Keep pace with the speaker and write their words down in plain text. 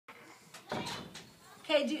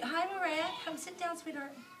Okay, hi Mariah. Come sit down,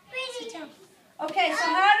 sweetheart. Sit down. Okay,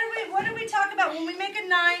 so what do we talk about? When we make a 9,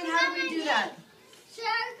 how do we do that?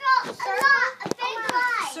 Circle, a big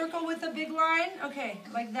line. Circle with a big line? Okay,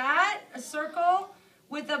 like that. A circle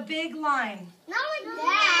with a big line. Not like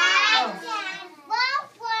that.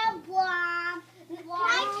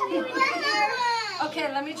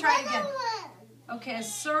 Okay, let me try it again. Okay, a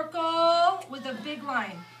circle with a big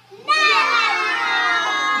line. No?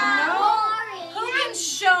 Who can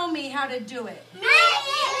show me how to do it?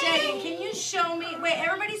 Dagan, can you show me? Wait,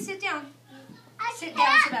 everybody sit down. Sit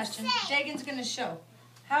down, Sebastian. Dagan's going to show.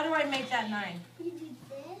 How do I make that 9? You do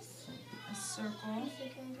this. A circle.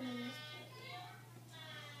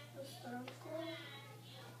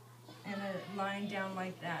 And a line down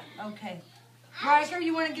like that. Okay. Riker,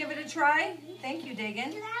 you want to give it a try? Thank you,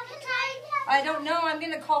 Dagan. I don't know. I'm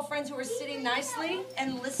going to call friends who are sitting nicely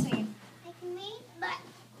and listening.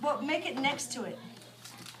 Well, make it next to it.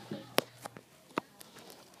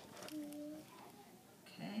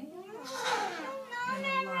 Okay. And a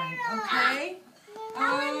line. Okay.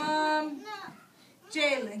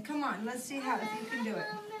 Jalen, come on. Let's see if you can do it.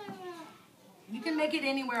 You can make it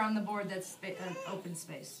anywhere on the board that's open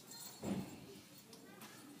space.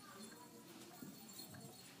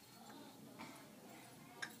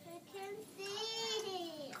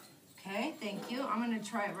 Okay, thank you. I'm going to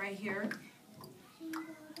try it right here.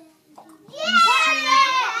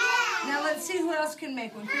 Now let's see who else can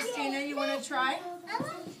make one. Christina, you want to try? I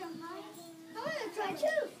want to try too.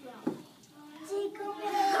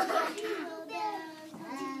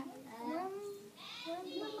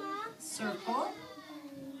 Circle.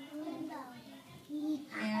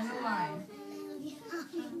 And a line.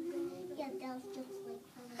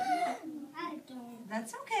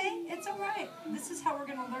 That's okay. It's all right. This is how we're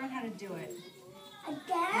going to learn how to do it.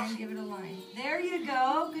 And give it a line. There you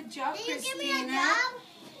go. Good job, Christina. Do you give me a job?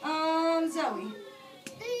 Zoe.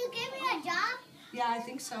 Do you give me a job? Yeah, I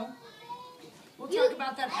think so. We'll talk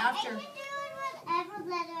about that after. I can do it whatever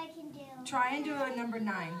letter I can do. Try and do a number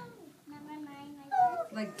 9. Number 9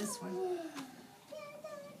 Like this one.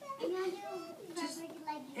 Just,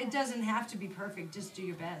 it doesn't have to be perfect. Just do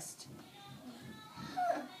your best.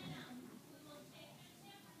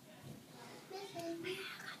 Okay,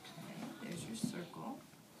 there's your circle.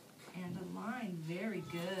 And a line. Very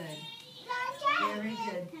good. Very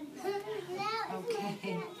good.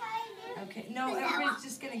 Okay. Okay. No, everybody's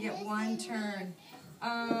just going to get one turn.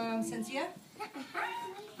 Cynthia?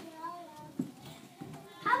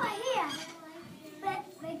 How about here?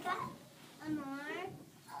 Becca? Amar?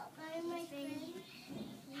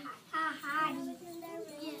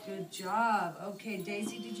 Good job. Okay,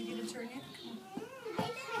 Daisy, did you get a turn yet? I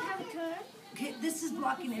didn't have a turn. Okay, this is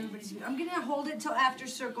blocking everybody's view. I'm going to hold it till after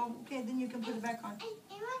circle. Okay, then you can put it back on.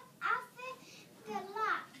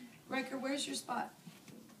 Riker, where's your spot?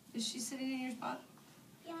 Is she sitting in your spot?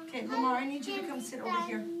 Yeah. Okay, Lamar, I need you to come sit over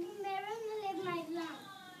here.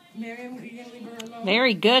 Miriam, are you going to leave her alone?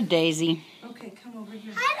 Very good, Daisy. Okay, come over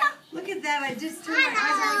here. Look at that. I just turned my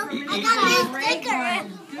eyes away from it. Great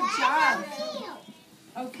one. Good job.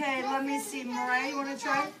 Okay, let me see. Mariah, you want to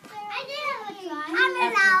try? I did have a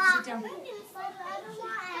try. Sit down.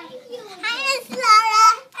 Hi, Miss Laura.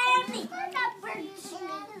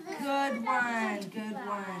 Good one. Good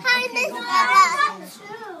one. Hi, Okay, Miss go Laura.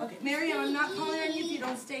 back. Okay, Miriam, I'm not calling on you if you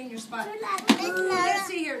don't stay in your spot. Miss Laura. Let's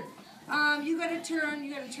see here. You got a turn.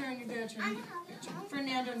 You got a turn. You got a turn.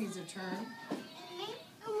 Fernando needs a turn.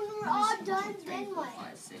 We're all done. 3, Then 4, what?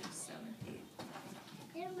 5, 6, 7,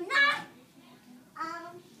 8.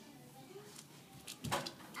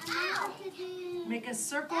 Make a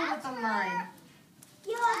circle with a line.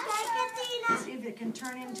 You okay, Christina? See if it can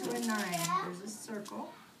turn into a 9. There's a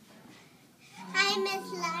circle. Hi,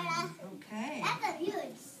 Miss Laura. Okay. That's a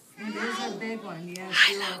huge. It is a big one. Yes,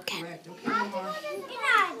 you are correct. Okay, Lamar.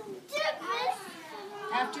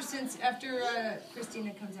 After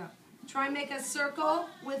Christina comes out. Try and make a circle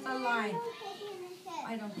with a line.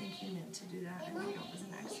 I don't think he meant to do that. I think it was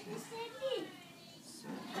an accident.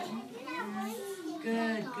 Circle.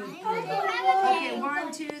 Good, good, good. Okay,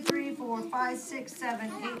 1, 2, 3, 4, 5, 6,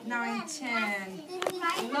 7, 8, 9, 10.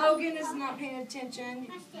 Logan is not paying attention.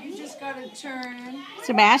 You just got a turn.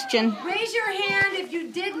 Sebastian. Raise your hand if you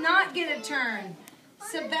did not get a turn.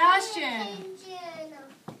 Sebastian.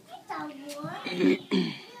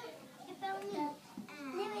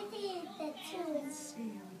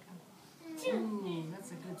 Ooh,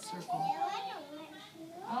 that's a good circle.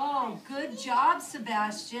 Oh, good job,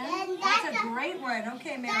 Sebastian. That's a great one.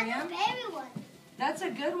 Okay, Miriam. That's a baby one. That's a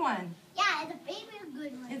good one. Yeah, it's a baby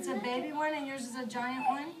good one. It's a baby one and yours is a giant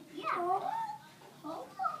one? Yeah.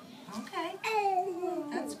 Okay.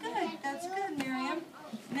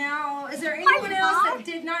 anyone else that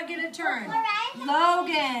did not get a turn?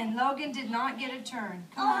 Logan. Logan did not get a turn.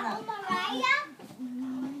 Come on up.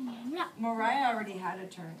 Mariah already had a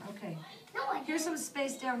turn. Okay. Here's some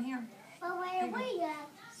space down here.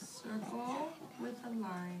 Circle with a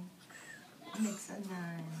line. Makes a 9.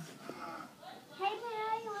 Hey,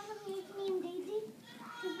 Mariah, you want to meet me and Daisy?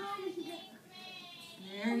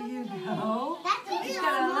 There you go. It's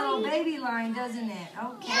got a little baby line, doesn't it?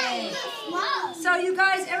 Okay. So you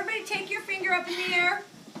guys, everybody take your finger up in the air.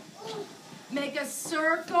 Make a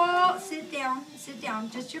circle. Sit down. Sit down.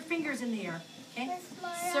 Just your fingers in the air. Okay.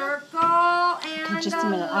 Circle and Just a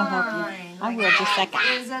minute. I'll help you. I will. Just a second.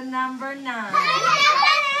 Is a number 9.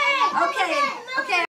 Okay. Okay.